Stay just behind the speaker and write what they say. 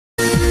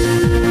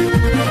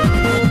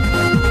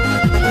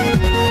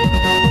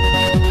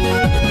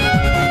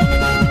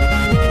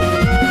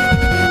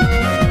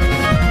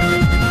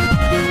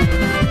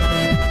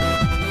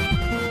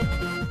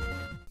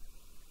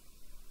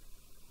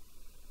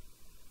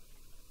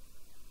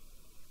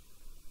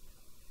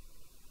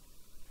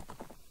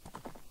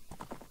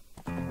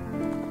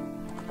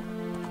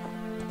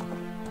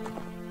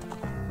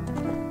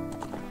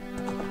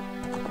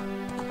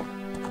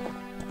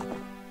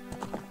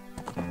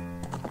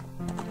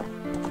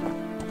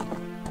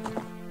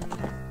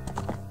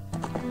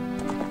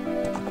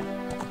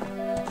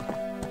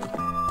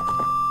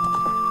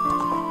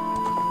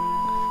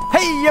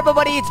Hey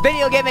everybody, it's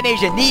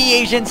VideoGaminAZN, the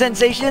Asian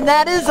sensation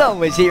that is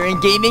always here in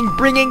gaming,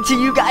 bringing to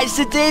you guys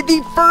today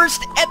the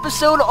first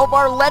episode of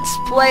our Let's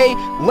Play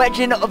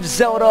Legend of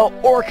Zelda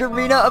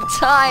Ocarina of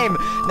Time.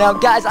 Now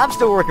guys, I'm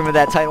still working with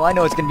that title. I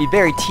know it's going to be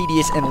very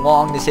tedious and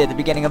long to say at the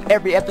beginning of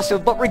every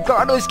episode, but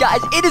regardless guys,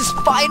 it is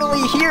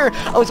finally here.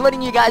 I was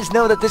letting you guys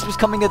know that this was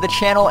coming to the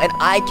channel, and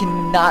I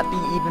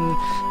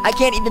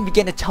can't even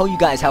begin to tell you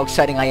guys how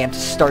exciting I am to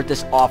start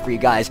this off for you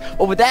guys.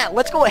 But with that,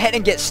 let's go ahead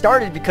and get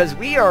started, because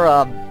we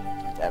are,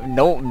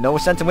 no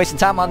sense in wasting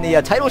time on the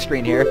title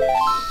screen here.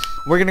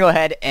 We're gonna go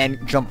ahead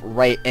and jump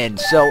right in.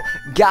 So,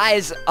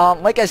 guys,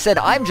 like I said,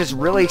 I'm just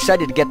really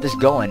excited to get this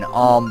going.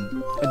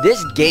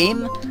 This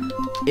game,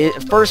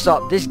 first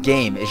off, this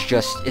game is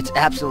just, it's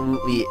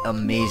absolutely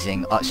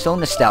amazing. So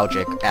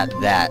nostalgic at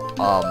that.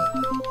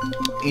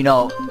 You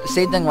know,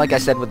 same thing like I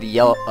said with the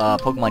yellow,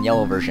 Pokemon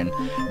Yellow version.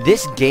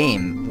 This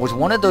game was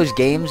one of those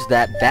games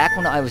that back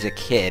when I was a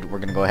kid, we're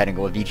gonna go ahead and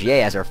go with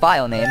VGA as our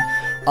file name.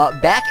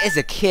 Back as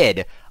a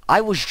kid, I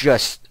was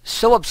just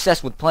so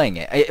obsessed with playing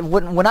it.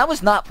 When I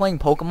was not playing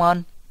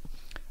Pokemon,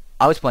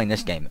 I was playing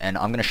this game, and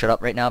I'm gonna shut up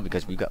right now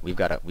because we've got a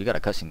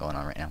cutscene going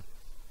on right now.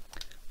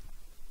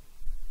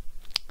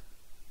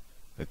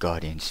 The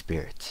Guardian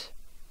Spirit.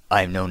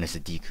 I am known as the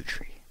Deku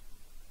Tree.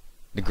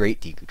 The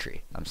Great Deku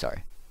Tree. I'm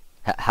sorry.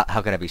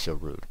 How could I be so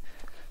rude?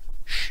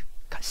 Shh.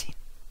 Cutscene.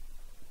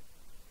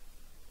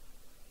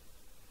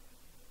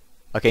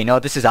 Okay, no,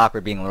 this is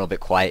awkward being a little bit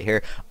quiet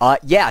here.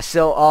 Yeah,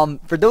 so,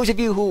 for those of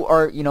you who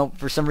are, you know,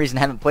 for some reason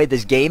haven't played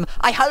this game,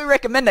 I highly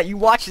recommend that you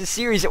watch this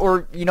series,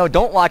 or, you know,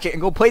 don't watch it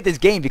and go play this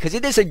game, because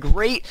it is a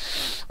great,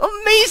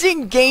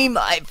 amazing game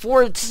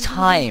for its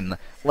time.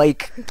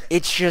 Like,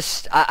 it's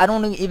just, I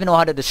don't even know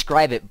how to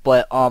describe it,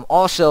 but,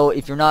 also,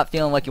 if you're not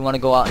feeling like you want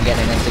to go out and get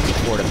an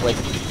N64 to play...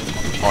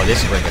 Oh,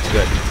 this is where it gets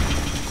good.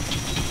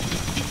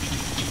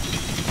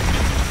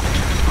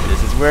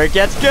 This is where it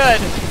gets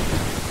good!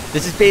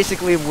 This is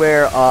basically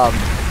where,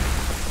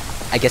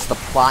 I guess the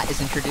plot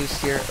is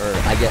introduced here, or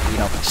I get, you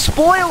know,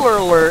 spoiler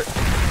alert,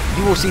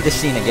 you will see the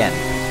scene again,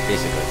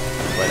 basically.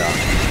 But,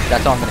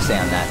 that's all I'm gonna say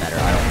on that matter.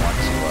 I don't want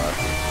to,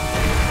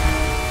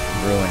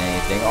 ruin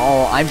anything.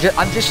 Oh, I'm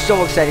just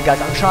so excited, guys.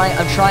 I'm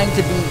trying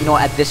to be, you know,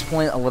 at this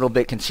point, a little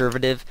bit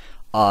conservative,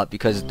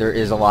 because there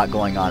is a lot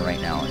going on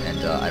right now,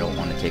 and, I don't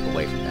want to take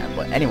away from that.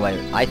 But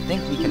anyway, I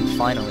think we can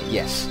finally,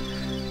 yes.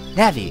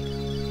 Navi,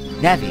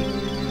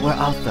 where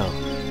art thou?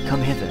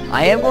 Come hither.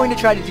 I am going to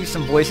try to do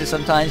some voices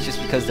sometimes,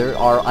 just because there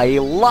are a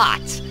lot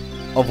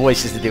of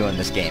voices to do in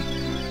this game.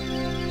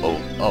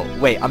 Oh,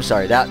 wait, I'm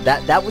sorry.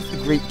 That was the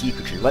Great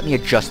Deku Tree. Let me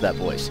adjust that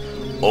voice.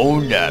 Oh,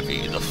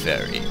 Navi the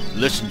fairy,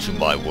 listen to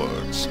my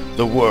words,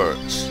 the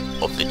words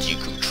of the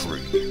Deku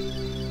Tree.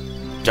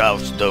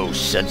 Dost thou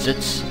sense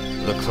it?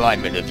 The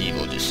climate of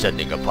evil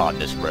descending upon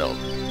this realm.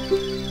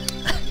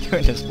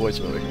 Doing this voice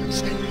really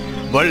hurts.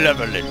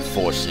 Malevolent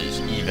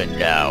forces even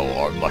now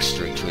are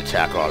mustering to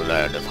attack our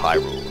land of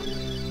Hyrule.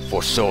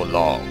 For so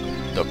long,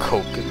 the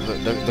Kokiri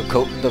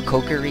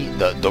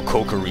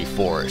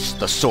Forest,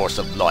 the source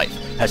of life,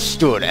 has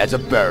stood as a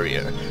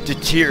barrier,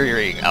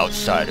 deteriorating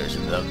outsiders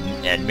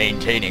and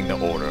maintaining the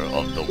order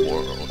of the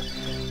world.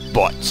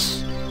 But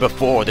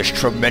before this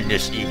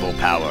tremendous evil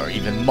power,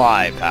 even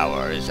my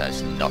power is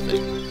as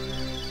nothing.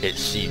 It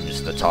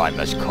seems the time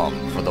has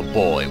come for the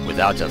boy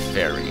without a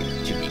fairy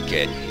to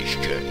begin his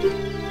journey.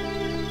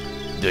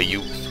 The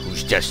youth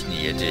whose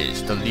destiny it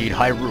is to lead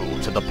Hyrule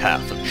to the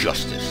path of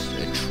justice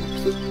and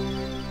truth.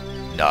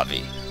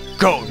 Navi,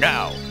 go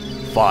now!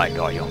 Find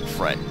our young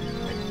friend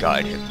and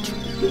guide him to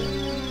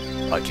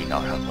me. I do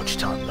not have much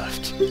time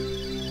left.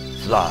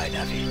 Fly,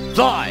 Navi,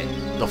 fly!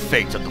 The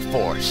fate of the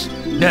forest,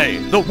 nay,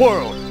 the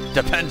world,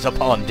 depends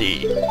upon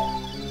thee.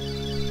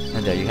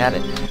 And there you have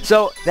it.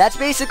 So that's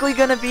basically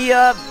gonna be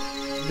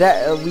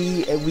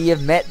we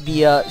have met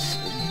the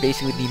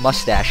basically the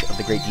mustache of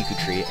the Great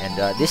Deku Tree, and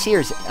this here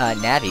is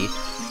Navi,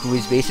 who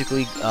is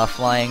basically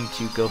flying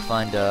to go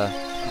find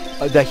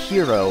the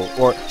hero,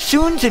 or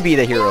soon to be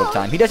the hero of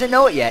time. He doesn't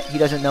know it yet. He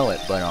doesn't know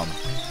it, but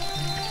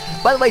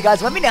by the way,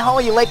 guys, let me know how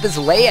you like this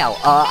layout.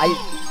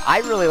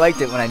 I really liked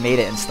it when I made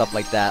it and stuff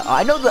like that.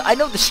 I know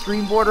the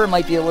screen border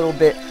might be a little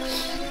bit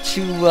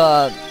too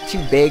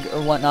big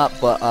or whatnot,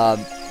 but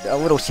a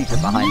little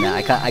secret behind that.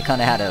 I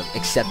kind of had to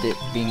accept it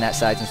being that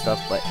size and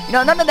stuff, but you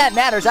know, none of that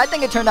matters. I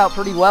think it turned out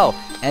pretty well,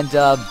 and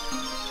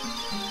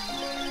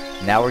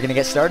now we're gonna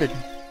get started.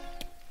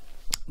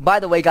 By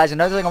the way, guys,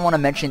 another thing I want to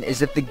mention is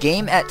that the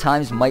game at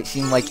times might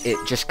seem like it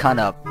just kind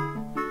of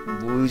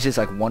loses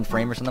like one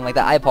frame or something like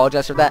that. I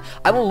apologize for that.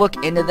 I will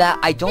look into that.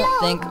 I don't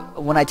think,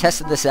 when I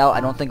tested this out,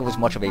 I don't think it was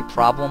much of a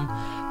problem,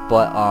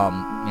 but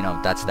you know,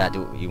 that's that.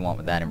 Do what you want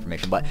with that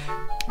information, but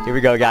here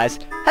we go, guys.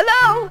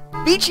 Hello,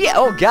 VGA.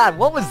 Oh God,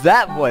 what was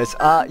that voice?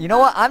 You know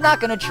what? I'm not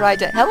gonna try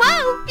to.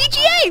 Hello,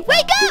 VGA,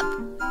 wake up!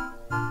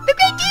 The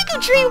Great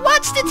Deku Tree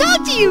wants to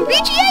talk to you.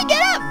 VGA,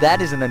 get up!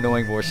 That is an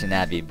annoying voice in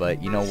Navi,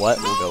 but you know what?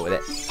 We'll go with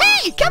it.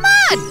 Hey, come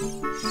on!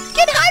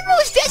 Can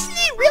Hyrule's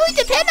destiny really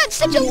depend on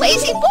such a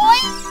lazy boy?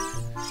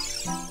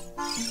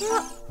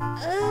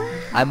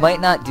 I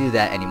might not do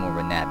that anymore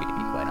with Navi, to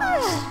be quite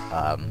honest.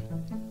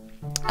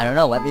 I don't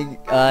know, let me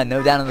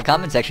know down in the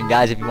comment section,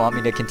 guys, if you want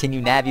me to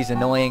continue Navi's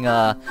annoying,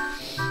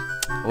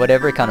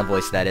 whatever kind of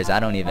voice that is. I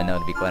don't even know,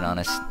 to be quite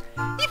honest.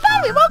 You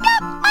finally woke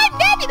up! I'm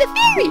Navi the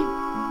Fairy!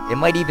 It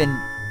might even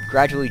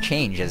gradually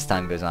change as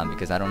time goes on,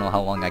 because I don't know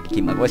how long I can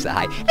keep my voice that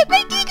high. The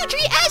Great Deku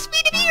Tree asked me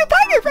to be your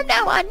partner from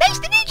now on. Nice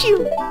to meet you!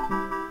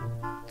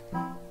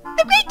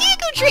 The Great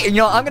Deku Tree! You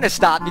know, I'm gonna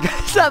stop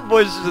because that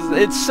voice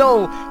it's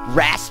so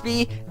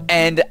raspy,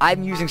 and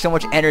I'm using so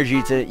much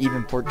energy to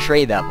even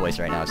portray that voice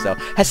right now. So,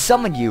 has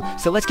summoned you,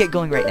 so let's get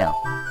going right now.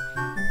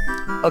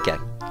 Okay,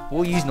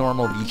 we'll use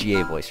normal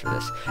VGA voice for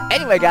this.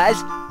 Anyway,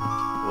 guys,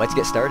 let's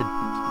get started.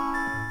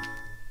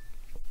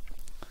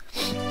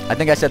 I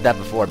think I said that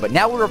before, but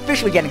now we're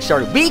officially getting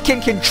started. We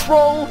can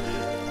control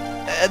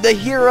the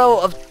hero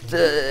of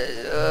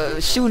the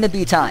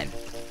soon-to-be time.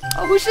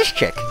 Oh, who's this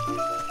chick?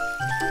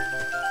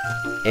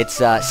 It's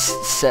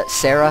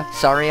Sarah?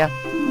 Saria?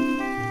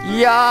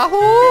 Yahoo!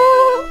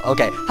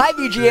 Okay, hi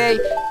VGA!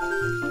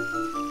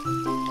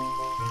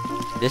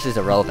 This is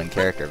a relevant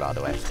character, by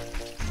the way.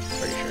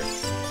 Pretty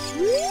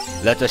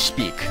sure. Let us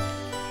speak.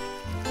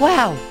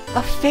 Wow,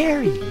 a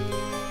fairy!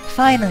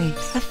 Finally,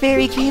 a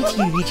fairy came to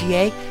you,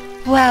 VGA.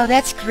 Wow,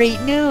 that's great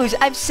news!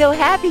 I'm so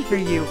happy for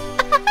you!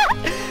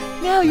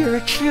 Now you're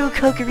a true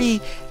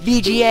Kokiri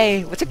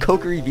VGA! What's a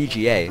Kokiri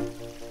VGA?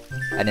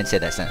 I didn't say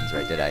that sentence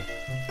right, did I?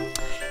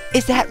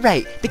 Is that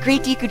right? The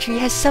Great Deku Tree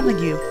has summoned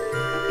you.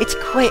 It's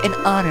quite an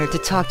honor to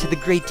talk to the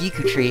Great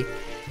Deku Tree.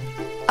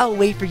 I'll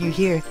wait for you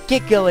here.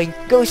 Get going.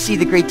 Go see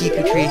the Great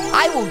Deku Tree.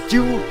 I will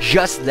do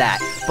just that.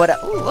 But,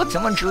 ooh, look,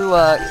 someone drew,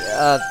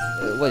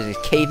 what is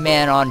it,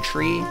 caveman on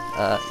tree?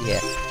 Yeah,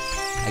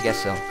 I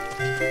guess so.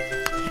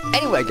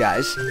 Anyway,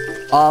 guys,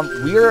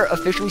 we're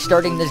officially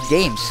starting this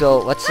game, so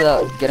let's,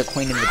 get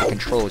acquainted with the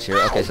controls here.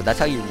 Okay, so that's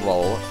how you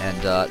roll,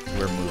 and,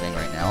 we're moving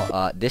right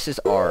now. This is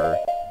our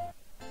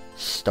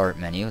start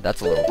menu.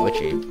 That's a little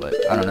glitchy, but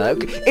I don't know.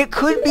 It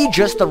could be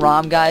just the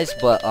ROM, guys,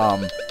 but,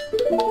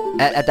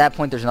 at that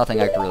point, there's nothing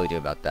I can really do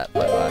about that,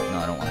 but, no,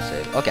 I don't want to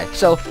save. Okay,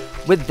 so,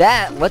 with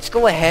that, let's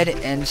go ahead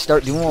and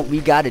start doing what we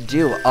gotta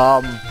do.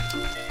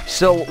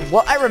 So,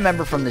 what I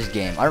remember from this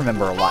game, I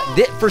remember a lot.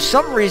 For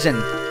some reason,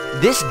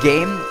 this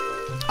game,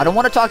 I don't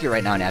want to talk to you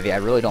right now, Navi, I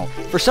really don't.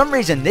 For some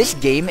reason, this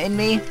game in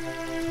me,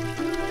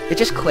 it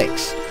just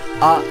clicks.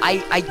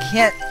 I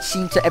can't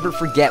seem to ever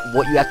forget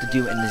what you have to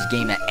do in this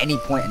game at any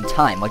point in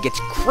time. Like, it's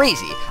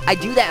crazy. I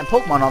do that in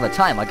Pokemon all the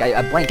time. Like,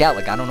 I blank out.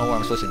 Like, I don't know where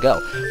I'm supposed to go.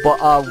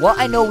 But, what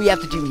I know we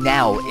have to do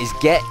now is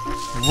get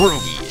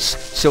rubies.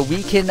 So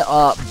we can,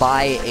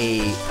 buy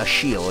a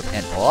shield.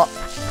 And, oh,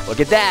 look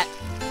at that.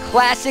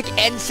 Classic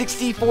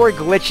N64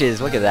 glitches.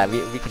 Look at that.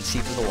 We can see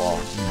through the wall.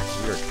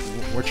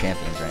 We're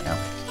champions right now.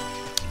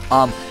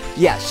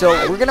 Yeah, so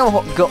we're gonna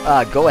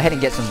go ahead and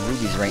get some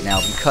rubies right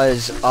now,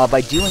 because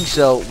by doing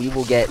so, we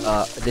will get,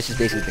 this is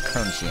basically the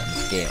currency in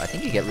this game. I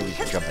think you get rubies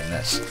for jumping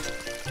this.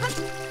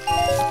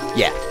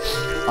 Yeah.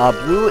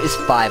 Blue is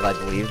 5, I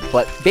believe,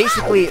 but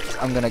basically,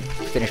 I'm gonna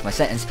finish my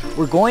sentence.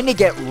 We're going to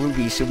get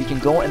rubies so we can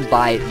go and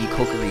buy the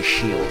Kokiri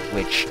shield,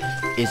 which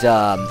is,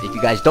 if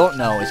you guys don't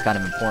know, is kind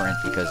of important,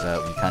 because,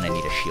 we kind of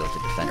need a shield to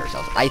defend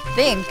ourselves. I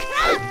think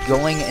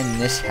going in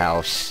this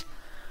house...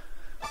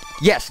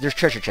 Yes, there's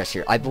treasure chests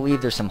here. I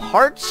believe there's some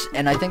hearts,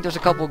 and I think there's a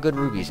couple good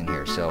rubies in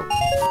here, so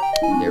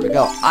there we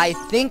go. I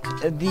think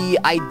the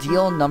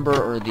ideal number,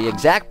 or the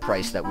exact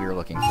price that we were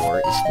looking for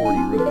is 40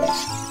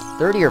 rubies.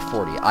 30 or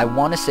 40. I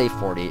want to say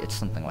 40. It's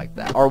something like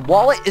that. Our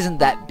wallet isn't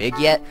that big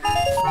yet,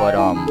 but,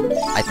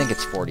 I think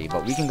it's 40,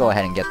 but we can go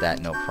ahead and get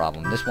that, no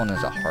problem. This one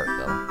is a heart,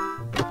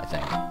 though, I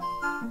think.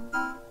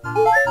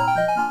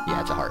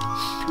 Yeah, it's a heart.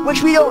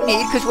 Which we don't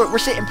need, because we're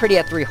sitting pretty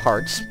at 3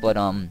 hearts, but,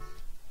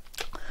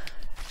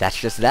 that's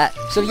just that.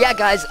 So yeah,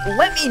 guys,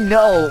 let me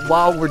know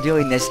while we're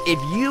doing this if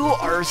you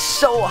are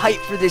so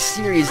hyped for this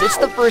series. It's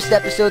the first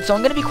episode, so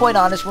I'm gonna be quite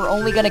honest. We're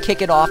only gonna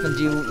kick it off and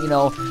do, you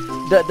know,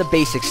 the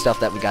basic stuff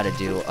that we gotta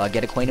do.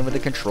 Get acquainted with the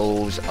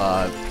controls, you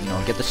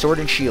know, get the sword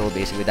and shield,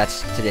 basically.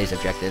 That's today's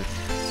objective.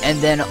 And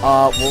then,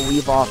 we'll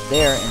leave off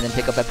there and then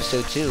pick up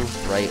episode 2,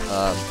 right,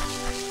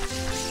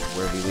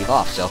 where we leave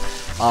off. So,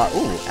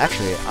 ooh,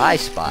 actually, I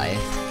spy,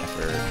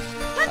 after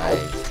I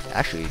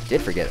actually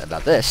did forget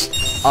about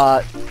this,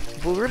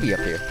 blue ruby up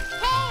here.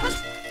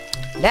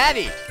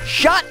 Navi,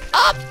 shut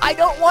up! I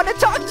don't want to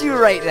talk to you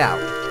right now!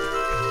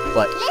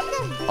 But,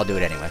 I'll do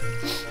it anyway.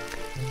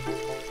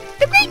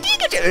 The Great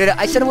Deku Tree!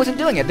 I said I wasn't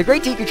doing it. The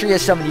Great Deku Tree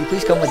has summoned you.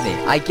 Please come with me.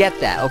 I get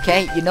that,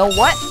 okay? You know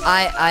what?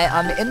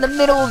 I'm in the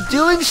middle of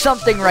doing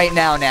something right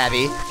now,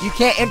 Navi. You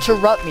can't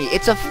interrupt me.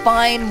 It's a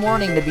fine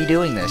morning to be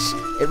doing this.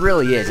 It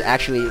really is.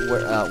 Actually,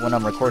 when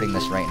I'm recording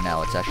this right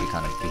now, it's actually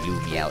kind of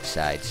gloomy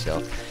outside,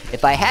 so...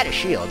 If I had a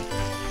shield,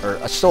 or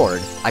a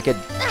sword, I could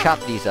chop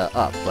these up,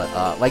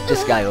 but like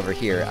this guy over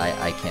here,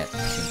 I can't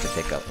seem to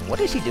pick up.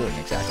 What is he doing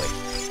exactly?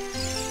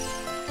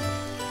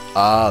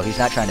 Oh, he's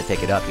not trying to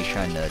pick it up, he's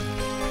trying to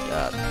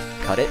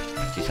cut it?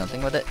 Do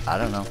something with it? I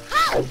don't know.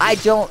 I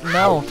don't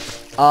know.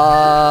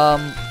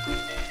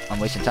 I'm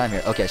wasting time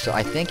here. Okay, so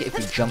I think if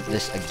we jump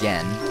this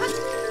again,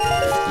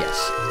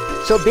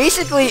 Yes. So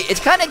basically, it's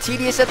kind of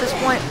tedious at this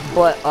point,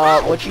 but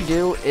what you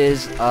do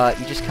is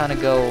you just kind of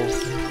go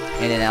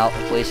in and out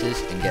of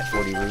places and get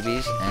 40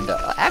 rubies. And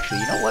actually,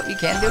 you know what we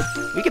can do?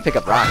 We can pick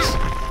up rocks.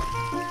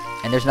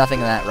 And there's nothing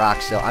in that rock,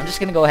 so I'm just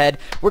going to go ahead.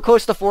 We're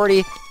close to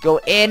 40.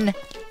 Go in,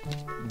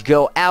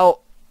 go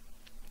out,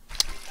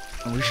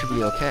 and we should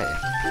be okay.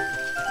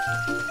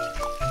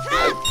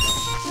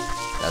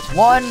 That's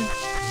 1.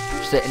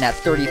 We're sitting at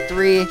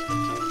 33.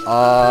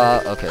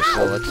 Okay,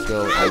 so let's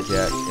go and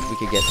get, if we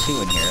could get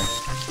 2 in here.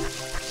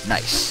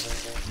 Nice.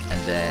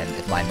 And then,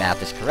 if my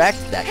math is correct,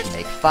 that should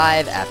make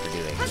 5 after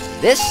doing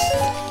this.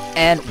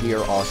 And we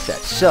are all set.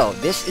 So,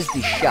 this is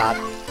the shop.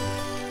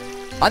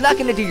 I'm not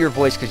gonna do your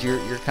voice because you're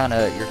kind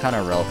of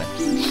irrelevant,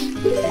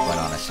 to be quite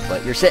honest.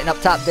 But you're sitting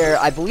up top there.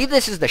 I believe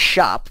this is the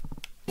shop.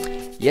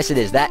 Yes, it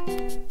is. That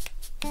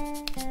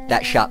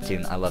shop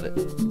tune. I love it.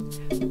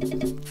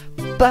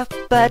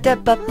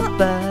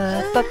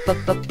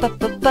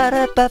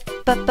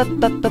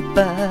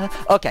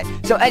 Okay,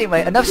 so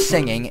anyway, enough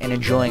singing and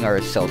enjoying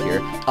ourselves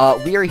here.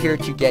 We are here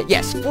to get,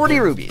 yes, 40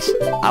 rubies.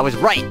 I was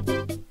right.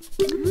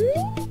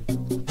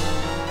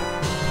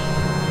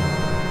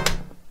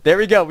 There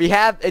we go. We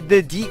have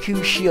the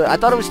Deku shield. I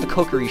thought it was the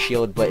Kokiri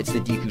shield, but it's the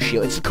Deku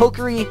shield. It's the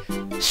Kokiri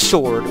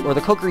sword, or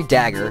the Kokiri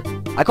dagger.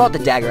 I call it the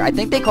dagger. I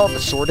think they call it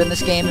the sword in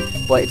this game,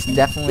 but it's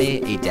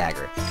definitely a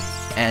dagger.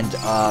 And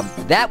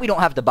that we don't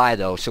have to buy,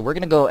 though, so we're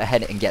going to go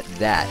ahead and get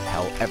that,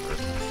 however.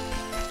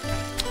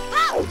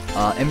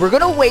 And we're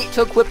going to wait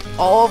to equip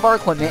all of our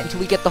equipment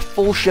until we get the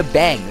full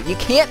shebang. You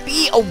can't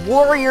be a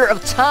warrior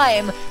of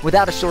time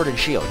without a sword and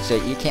shield, so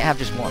you can't have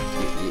just one.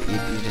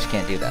 You just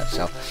can't do that,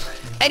 so...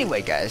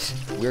 Anyway, guys,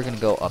 we're going to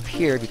go up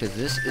here because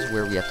this is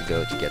where we have to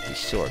go to get the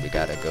sword. We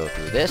got to go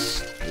through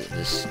this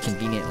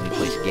conveniently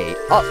placed gate.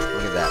 Oh,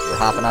 look at that. We're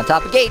hopping on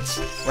top of gates.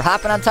 We're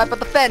hopping on top of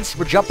the fence.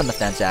 We're jumping the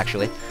fence,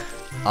 actually.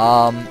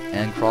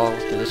 And crawl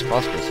through this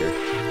crawl space here.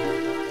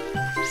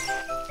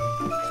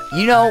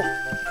 You know,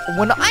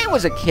 when I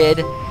was a kid,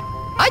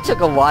 I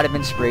took a lot of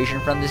inspiration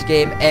from this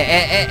game.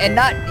 And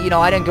not, you know,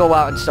 I didn't go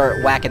out and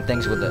start whacking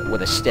things with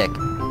a stick.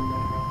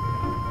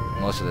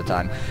 Most of the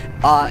time.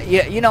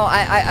 Yeah, you know,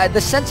 the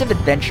sense of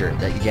adventure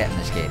that you get in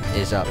this game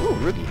is, ooh,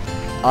 Ruby.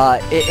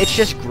 It's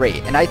just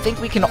great, and I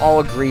think we can all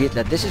agree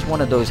that this is one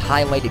of those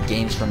highlighted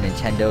games from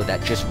Nintendo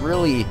that just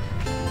really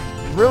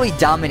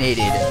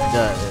dominated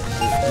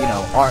you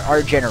know,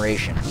 our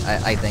generation,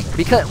 I think.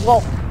 Because,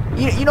 well,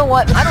 you know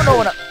what? I don't know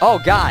what oh,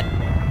 God.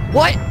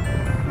 What?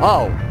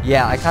 Oh,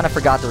 yeah, I kind of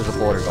forgot there was a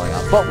boulder going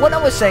on. But what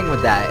I was saying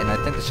with that, and I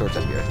think the sword's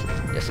up here.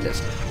 Yes, it is.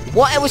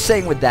 What I was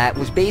saying with that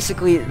was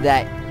basically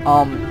that,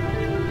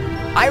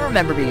 I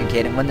remember being a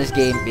kid, and when this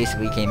game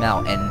basically came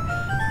out, and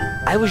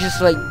I was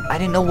just like, I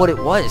didn't know what it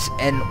was,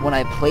 and when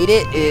I played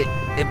it,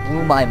 it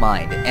blew my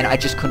mind, and I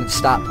just couldn't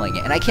stop playing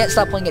it, and I can't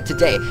stop playing it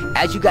today.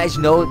 As you guys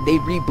know, they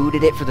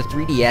rebooted it for the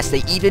 3DS,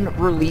 they even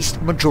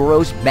released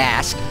Majora's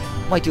Mask.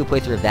 Might do a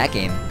playthrough of that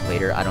game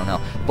later, I don't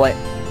know, but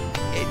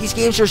these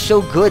games are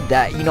so good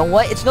that, you know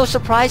what, it's no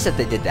surprise that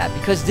they did that,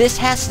 because this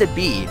has to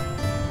be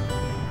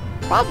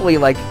probably,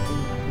 like,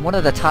 one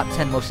of the top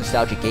 10 most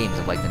nostalgic games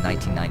of, like, the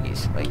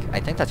 1990s. Like, I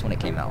think that's when it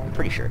came out. I'm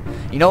pretty sure.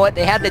 You know what?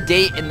 They had the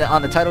date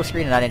on the title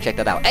screen, and I didn't check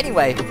that out.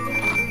 Anyway,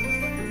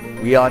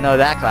 we all know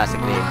that classic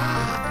theme.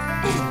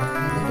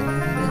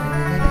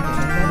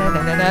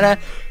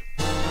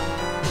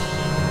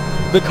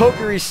 The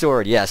Kokiri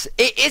sword, yes.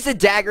 It is a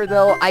dagger,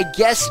 though. I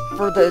guess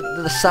for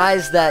the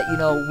size that, you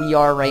know, we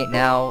are right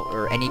now,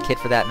 or any kid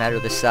for that matter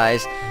this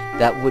size,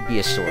 that would be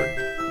a sword.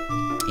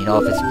 You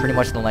know, if it's pretty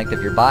much the length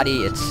of your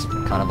body, it's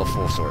kind of a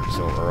full sword,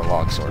 so, or a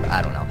long sword.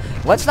 I don't know.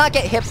 Let's not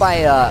get hit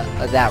by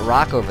that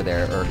rock over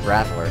there, or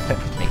grappler,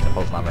 making a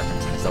Pokemon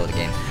reference in the Zelda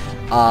game.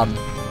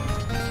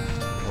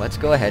 Let's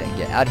go ahead and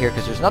get out of here,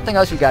 because there's nothing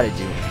else we got to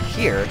do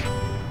here.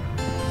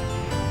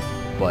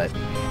 But,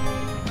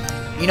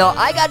 you know,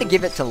 I got to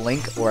give it to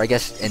Link, or I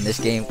guess in this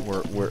game,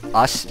 we're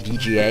us,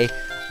 VGA.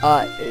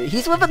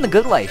 He's living the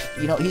good life.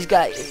 You know, he's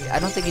got, I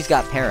don't think he's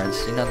got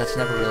parents. You know, that's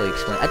never really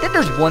explained. I think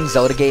there's one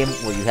Zelda game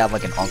where you have,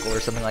 like, an uncle or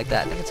something like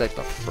that. I think it's, like,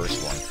 the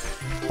first one.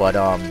 But,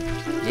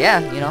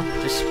 yeah, you know,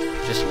 just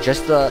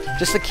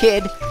the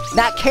kid,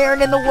 not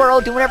caring in the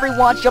world, doing whatever he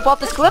wants, jump off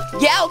this cliff?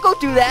 Yeah, I'll go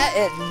do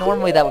that.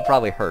 Normally that would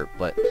probably hurt,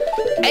 but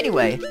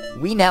anyway,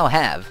 we now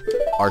have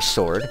our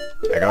sword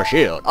and our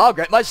shield. I'll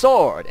get my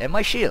sword and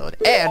my shield,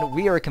 and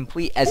we are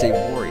complete as a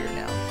warrior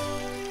now.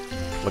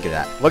 Look at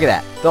that. Look at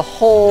that. The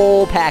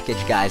whole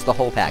package, guys. The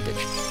whole package.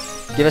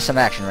 Give us some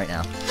action right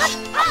now.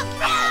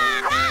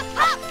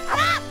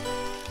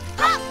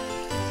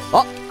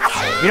 Oh!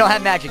 We don't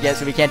have magic yet,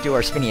 so we can't do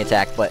our spinny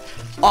attack, but...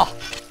 Oh!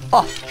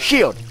 Oh!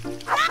 Shield!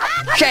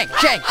 Shank!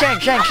 Shank!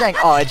 Shank! Shank! Shank!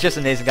 Oh, it's just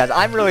amazing, guys.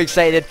 I'm really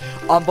excited.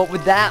 But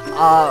with that,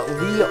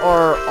 we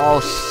are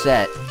all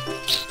set.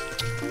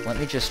 Let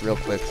me just real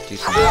quick do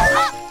some...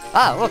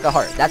 Ah, look, a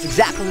heart. That's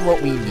exactly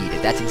what we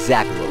needed. That's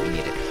exactly what we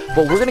needed.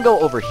 But we're gonna go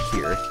over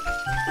here.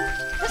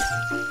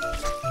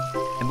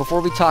 And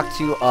before we talk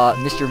to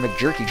Mr.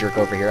 McJerky Jerk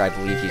over here, I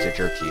believe he's a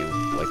jerk to you,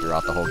 like,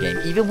 throughout the whole game,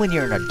 even when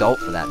you're an adult,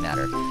 for that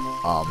matter.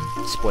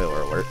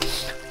 Spoiler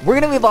alert. We're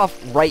gonna leave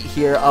off right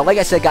here. Like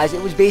I said, guys,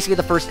 it was basically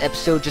the first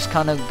episode, just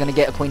kind of gonna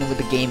get acquainted with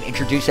the game,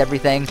 introduce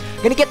everything,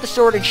 gonna get the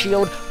sword and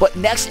shield, but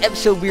next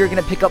episode we are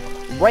gonna pick up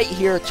right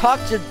here,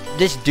 talk to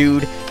this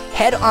dude,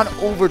 head on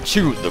over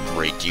to the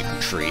Great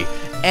Deku Tree,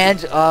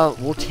 and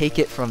we'll take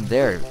it from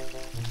there.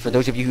 For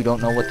those of you who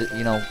don't know what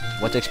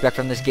what to expect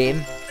from this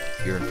game,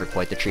 you're in for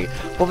quite the treat.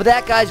 But with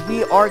that, guys,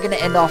 we are gonna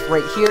end off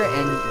right here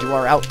and do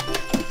our out.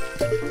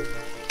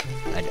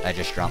 I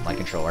just dropped my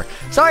controller.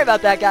 Sorry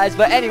about that, guys,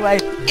 but anyway,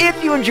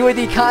 if you enjoy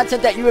the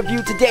content that you have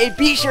viewed today,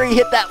 be sure you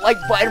hit that like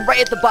button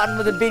right at the bottom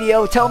of the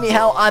video. Tell me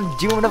how I'm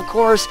doing, of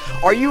course.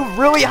 Are you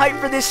really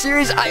hyped for this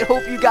series? I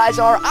hope you guys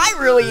are. I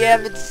really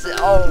am.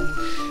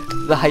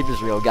 The hype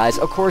is real, guys.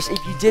 Of course, if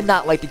you did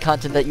not like the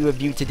content that you have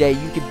viewed today,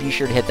 you can be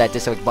sure to hit that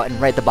dislike button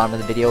right at the bottom of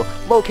the video,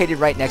 located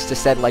right next to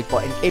said like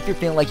button, if you're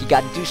feeling like you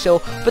gotta do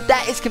so. But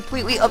that is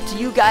completely up to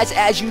you guys.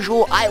 As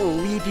usual, I will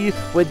leave you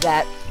with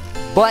that.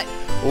 But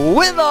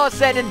with all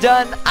said and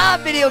done, I'm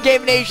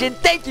VideoGaminAZN.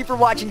 Thank you for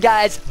watching,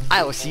 guys.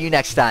 I will see you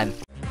next time.